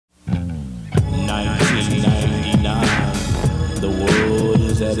1999, the world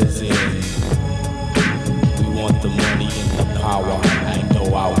is at its end. We want the money and the power and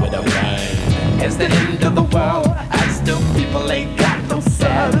go out with a bang. It's the end of the world, and still people ain't got no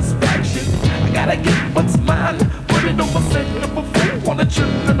satisfaction. I gotta get what's mine, put it on myself number 4 on the trip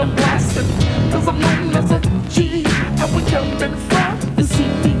that I'm blasting. Cause I'm known as a G, and we coming from the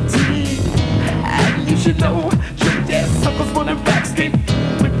CPT. And you should know, trick ass suckers running back skate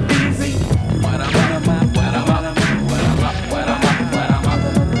with Eazy. What I'm up, what I'm up, what I'm up, what I'm up, what I'm up.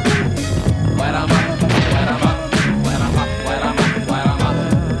 What I'm up, what I'm up, what I'm up, what I'm up, what I'm up.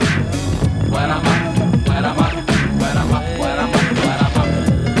 What I'm up, what I'm up, what I'm up, what I'm up, what I'm up.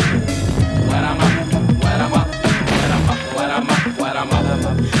 What I'm up, what I'm up, what I'm up, what I'm up, what I'm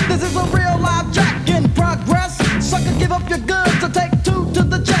up. This is a real live jack in progress. Sucker, give up your goods to take 2 to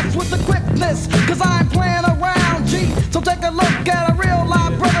the chest with the quickness. Cause I ain't playing around, G. So take a look at a real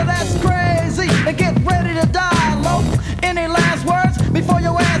live brother that's crazy and get ready to die, low. Any last words before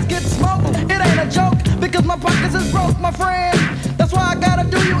your ass gets smoked? It ain't a joke because my pockets is broke, my friend. That's why I gotta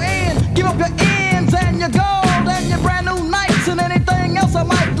do you in. Give up your ends and your gold and your brand new nights and anything else I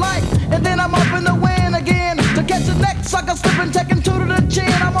might like. And then I'm up in the wind again to catch the next sucker slipping, taking 2 to the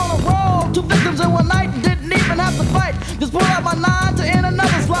chin. I'm on a roll, 2 victims in one night and didn't even have to fight. Just pull out my 9 to end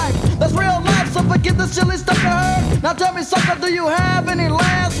another's life. That's real life, so forget the silly stuff you heard. Now tell me, sucker, do you have any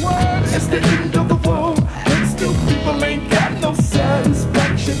last words? It's the end of the world, and still people ain't got no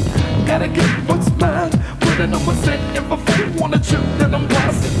satisfaction. Gotta get what's mine, put it on my set if I feel on a trip that I'm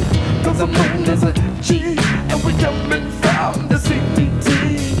blasting. Cause I'm known as a G, and we coming from the CPT.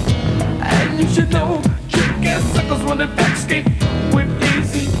 And you should know, trick ass suckers running back skate with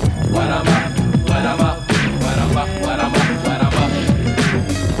Eazy. What I'm up, what I'm up, what I'm up, what I'm up, what I'm up.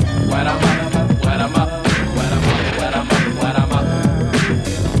 What I'm up, what I'm up, what I'm up, what I'm up, what I'm up.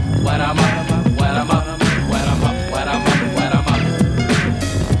 What I'm up, what I'm up, what I'm up, what I'm up, what I'm up.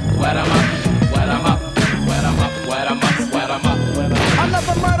 What I'm up, what I'm up, what I'm up, what I'm up, what I'm up.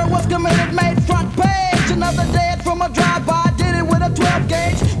 Another murder was committed, made front page. Another dead from a drive-by, did it with a 12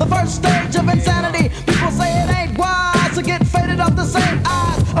 gauge. The first stage of insanity. People say it ain't wise to get faded off the same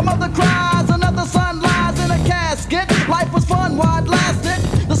eyes. A mother cries, another son lies in a casket. Life was fun while it lasted.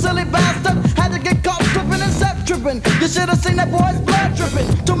 The silly bastard had to get caught tripping and set tripping. You should have seen that boy's blood dripping.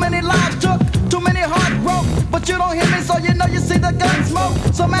 Too many lives took, too many hearts broke. But you don't hear me, so you know you see the gun smoke.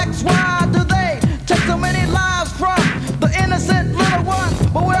 Some ask why do they take so many lives from the innocent little ones?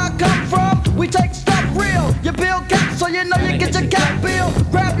 But where I come from, we take stuff real. You build caps, so you know you get your cap bill.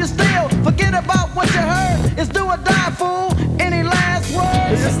 Grab your steel, forget about what you heard. It's do or die, fool. Any last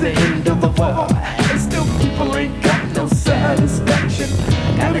words? It's the end of the world, and still people ain't got no satisfaction.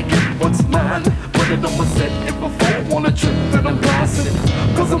 Gotta get what's mine, put it on my set if I fall on a trip that I'm blasting.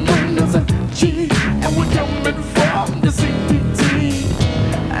 Cause I'm known as a G, and we're coming from the CPT.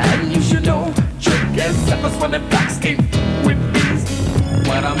 And you should know, trick ass suckers running back skate with Eazy.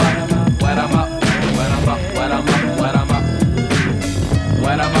 What I'm up, what I'm up, what I'm up, what I'm up, what I'm up.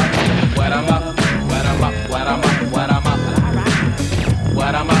 What I'm up, what I'm up, what I'm up, what I'm up, what I'm up.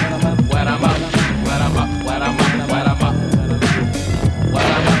 What I'm up, what I'm up, what I'm up, what I'm up, what I'm up. What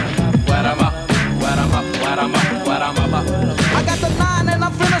I'm up, what I'm up, what I'm up, what I'm up, what I'm up. I got the 9 and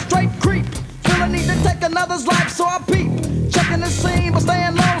I'm feeling straight creep. Feeling need to take another's life, so I peep. Checking the scene, but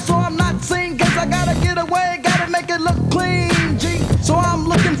staying low, so I'm not seen. Guess I gotta get away, gotta make it look clean, G. So I'm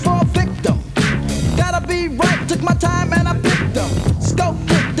looking for a victim. Gotta be right, took my time and I picked them.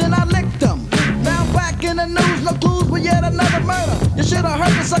 Scoped it, then I licked them. Now back in the news, no clues, but yet another murder. You should've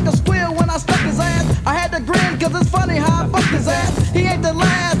heard the sucker squeal when I stuck his ass. I had to grin, cause it's funny how I fucked his ass. He ain't the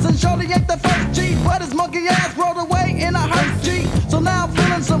last, and surely ain't the first G. But his monkey ass rolled away in a hearse G. So now I'm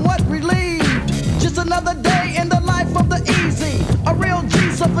feeling somewhat relieved. Just another day in the life of the Eazy. A real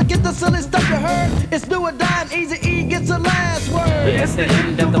G, so forget the silly stuff you heard. It's do or die, and Eazy E gets the last word. It's the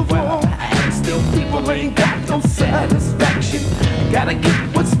end of the world, and still people ain't got no satisfaction. Gotta get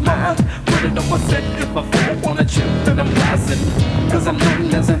what's mine, put it on my set if I fall on a trip that I'm blasting. Cause I'm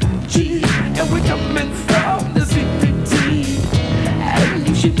known as a G, and we're coming from the CPT. And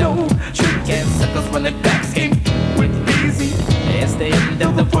you should know, trick ass suckers running back skate with Eazy. It's the end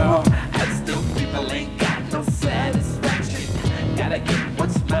of the world, and still people ain't got no satisfaction. Gotta get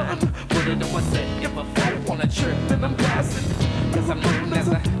what's mine, put it on my set if I fall on a trip that I'm blasting. Cause I'm known as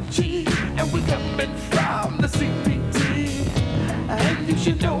a G, and we're coming from the CPT. And you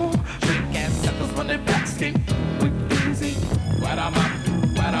should know, trick ass suckers running back skate with Eazy. What I'm